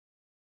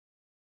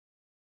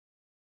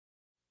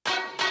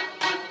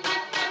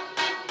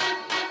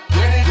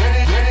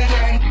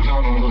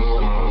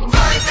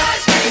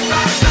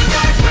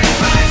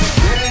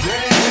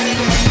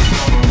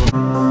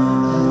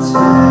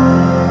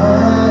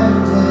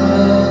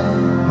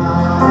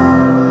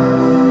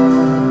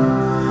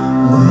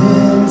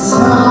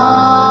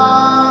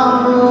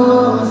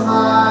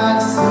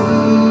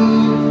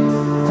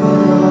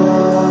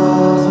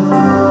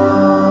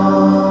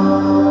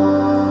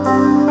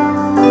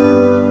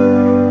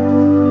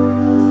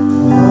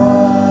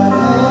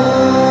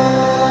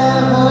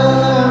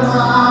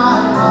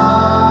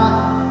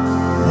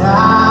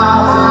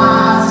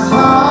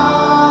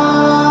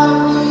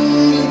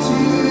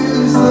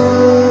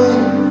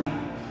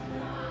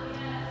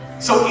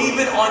So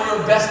even on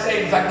your best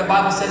day, in fact, the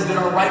Bible says that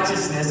our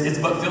righteousness is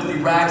but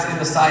filthy rags in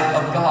the sight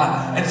of God.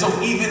 And so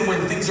even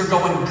when things are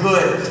going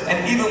good,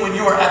 and even when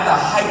you are at the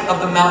height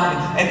of the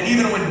mountain, and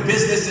even when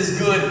business is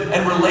good,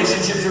 and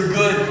relationships are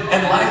good,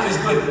 and life is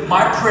good,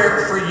 my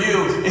prayer for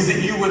you is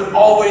that you would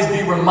always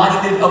be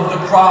reminded of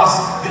the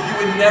cross, that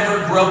you would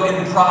never grow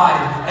in pride,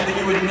 and that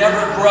you would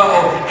never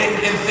grow in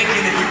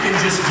thinking that you can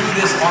just do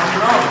this on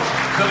your own.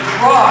 The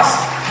cross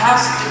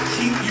has to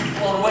keep you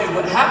blown away.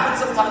 What happens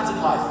sometimes in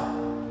life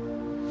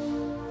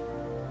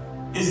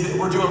is that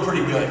we're doing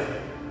pretty good.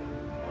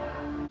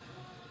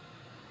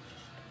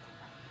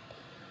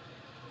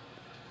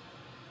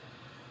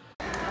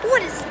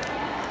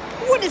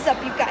 What is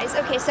up, you guys?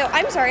 Okay, so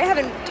I'm sorry I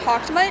haven't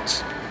talked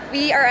much.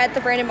 We are at the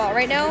Brandon Mall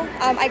right now.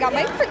 I got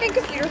my freaking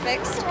computer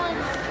fixed.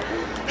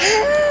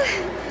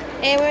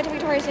 And we went to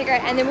Victoria's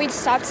Secret, and then we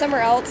stopped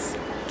somewhere else.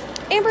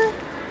 Amber,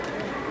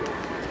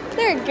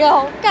 there you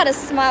go. Got a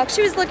smile.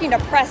 She was looking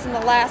depressed in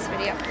the last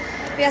video.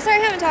 But yeah, sorry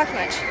I haven't talked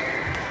much.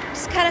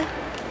 Just kind of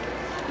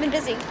been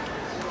busy.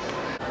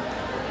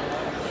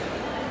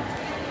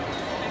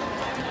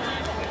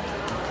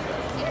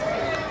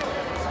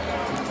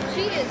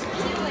 She is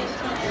chilling.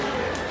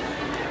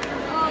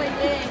 Oh,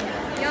 dang.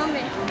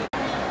 Yummy.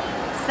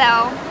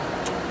 So,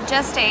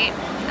 just ate.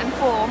 I'm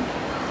full.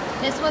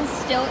 This one's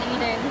still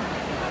eating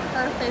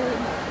her food.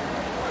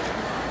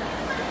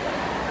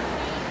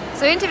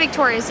 So we went to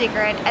Victoria's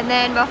Secret, and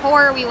then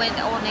before we went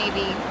to Old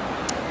Navy.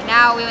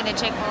 Now we went to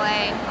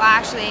Chick-fil-A. Well,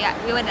 actually,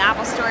 we went to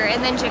Apple Store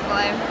and then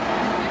Chick-fil-A.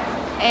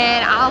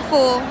 And I'm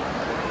full.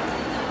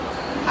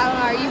 I don't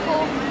know, are you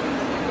full?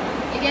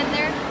 You getting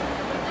there?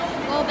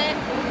 A little bit?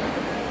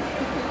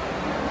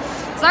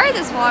 Sorry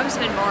this vlog's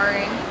been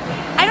boring.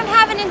 I don't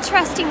have an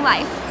interesting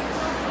life.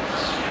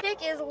 Chick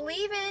is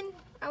leaving.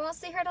 I will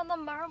see her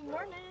tomorrow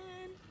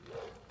morning.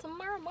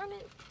 Tomorrow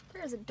morning.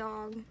 There's a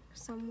dog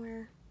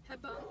somewhere. Hi,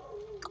 bum.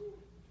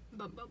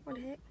 Bum, bum. What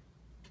the heck?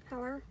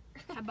 Hello?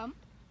 Hi, bum.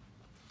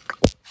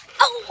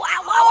 Oh,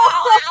 wow, wow,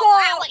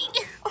 wow,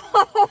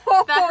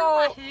 wow, That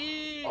hurt my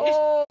head.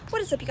 Oh.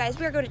 What is up, you guys?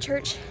 We are going to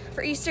church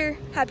for Easter.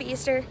 Happy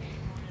Easter.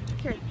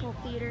 Here at the Polk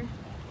Theater.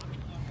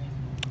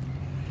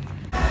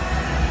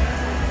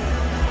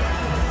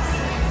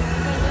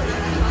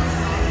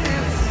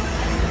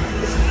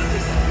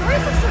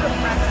 Where's this sort of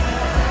practice?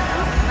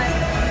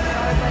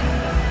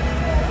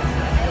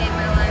 I hate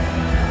my life.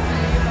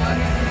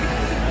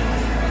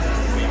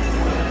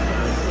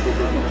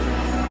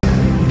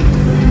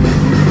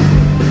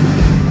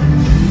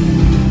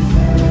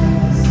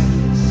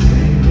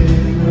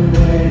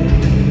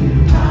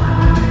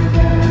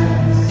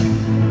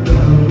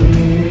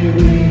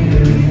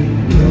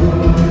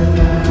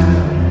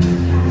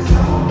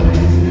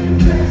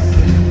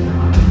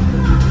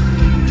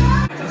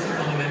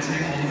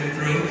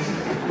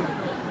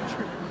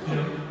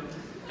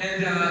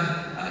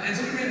 And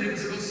so we ran into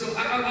circles. So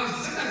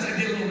sometimes I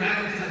get a little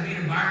rattled because I'd be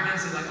in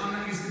environments and like, oh, I'm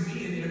not used to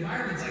being in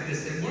environments like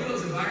this. And one of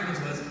those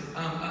environments was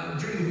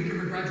during the week of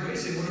her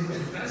graduation, one of her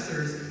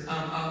professors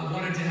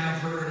wanted to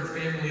have her and her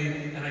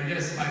family, and I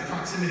guess by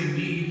proximity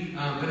me,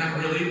 but not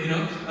really,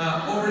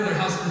 over to their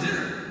house for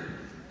dinner.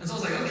 And so I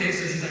was like, okay.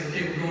 So she's like,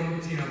 okay, we're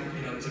going,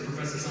 to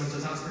Professor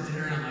so-and-so's house for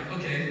dinner. And I'm like,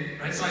 okay,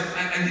 right. So I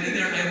get in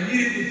there. I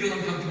immediately feel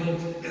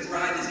uncomfortable because where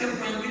I just come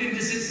from, we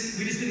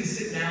just didn't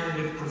sit down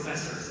with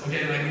professors.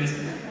 Okay, like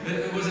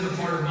it wasn't a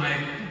part of my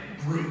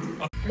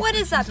group. What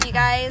is up, you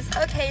guys?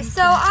 Okay,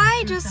 so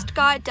I just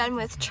got done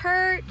with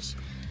church,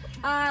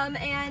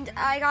 and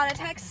I got a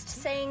text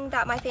saying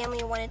that my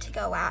family wanted to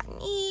go out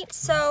and eat.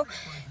 So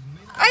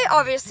I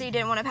obviously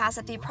didn't want to pass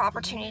up the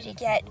opportunity to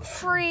get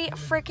free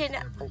freaking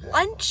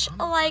lunch.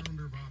 Like,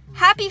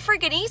 happy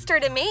freaking Easter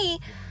to me.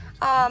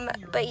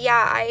 But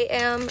yeah, I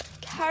am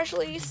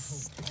casually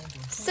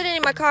sitting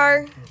in my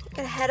car.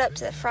 Gonna head up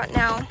to the front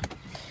now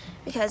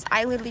because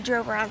I literally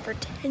drove around for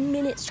 10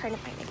 minutes trying to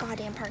find a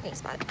goddamn parking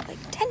spot. Like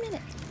 10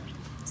 minutes.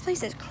 This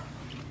place is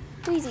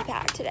crazy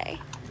packed today.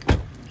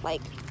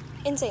 Like,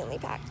 insanely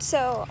packed.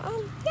 So,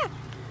 yeah.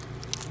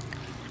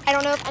 I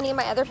don't know if any of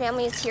my other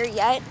family is here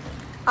yet,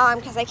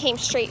 because I came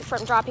straight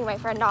from dropping my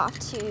friend off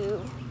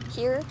to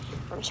here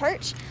from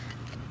church.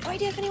 No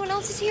idea if anyone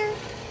else is here.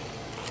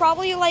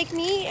 Probably like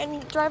me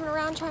and driving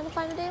around trying to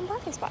find a damn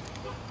parking spot.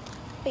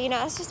 But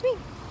that's just me.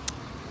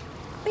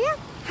 But yeah,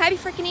 happy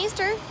freaking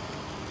Easter.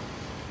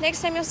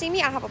 Next time you'll see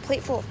me, I'll have a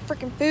plate full of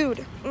freaking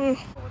food.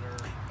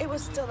 It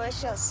was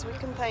delicious. We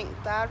can thank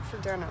Dad for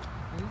dinner.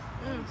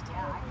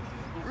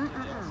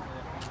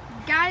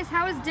 Guys,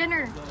 how was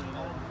dinner?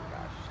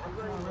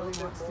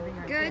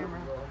 Good?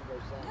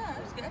 Yeah,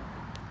 it was good.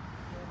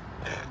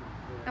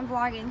 I'm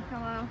vlogging.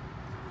 Hello.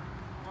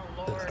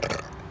 Oh, Lord.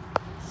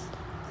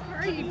 What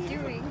are you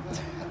doing?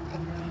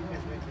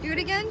 Do it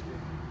again?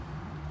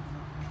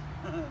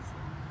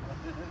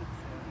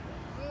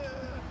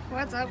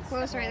 What's up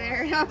close right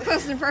there? Not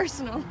close and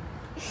personal.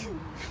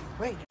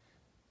 Wait.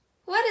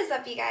 What is is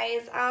up, you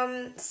guys?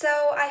 So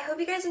I hope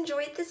you guys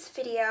enjoyed this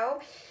video.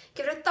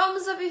 Give it a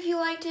thumbs up if you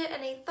liked it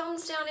and a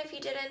thumbs down if you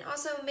didn't.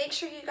 Also, make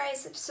sure you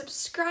guys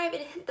subscribe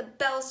and hit the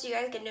bell so you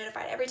guys get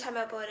notified every time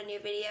I upload a new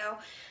video.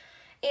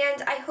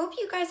 And I hope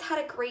you guys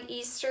had a great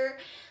Easter.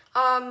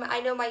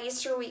 I know my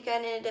Easter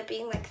weekend ended up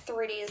being like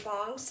 3 days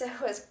long, so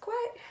it was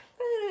quite,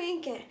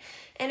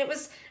 and it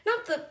was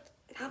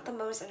not the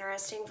most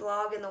interesting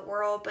vlog in the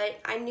world,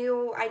 but I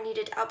knew I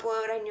needed to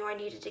upload. I knew I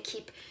needed to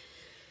keep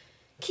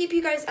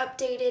you guys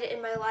updated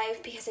in my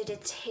life because I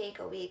did take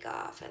a week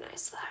off and I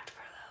slept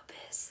for a little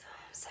bit, so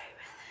I'm sorry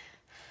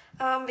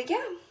about that. But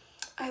yeah,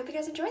 I hope you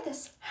guys enjoyed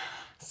this.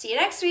 See you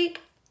next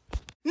week.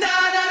 Na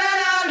na na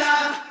na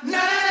na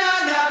na na.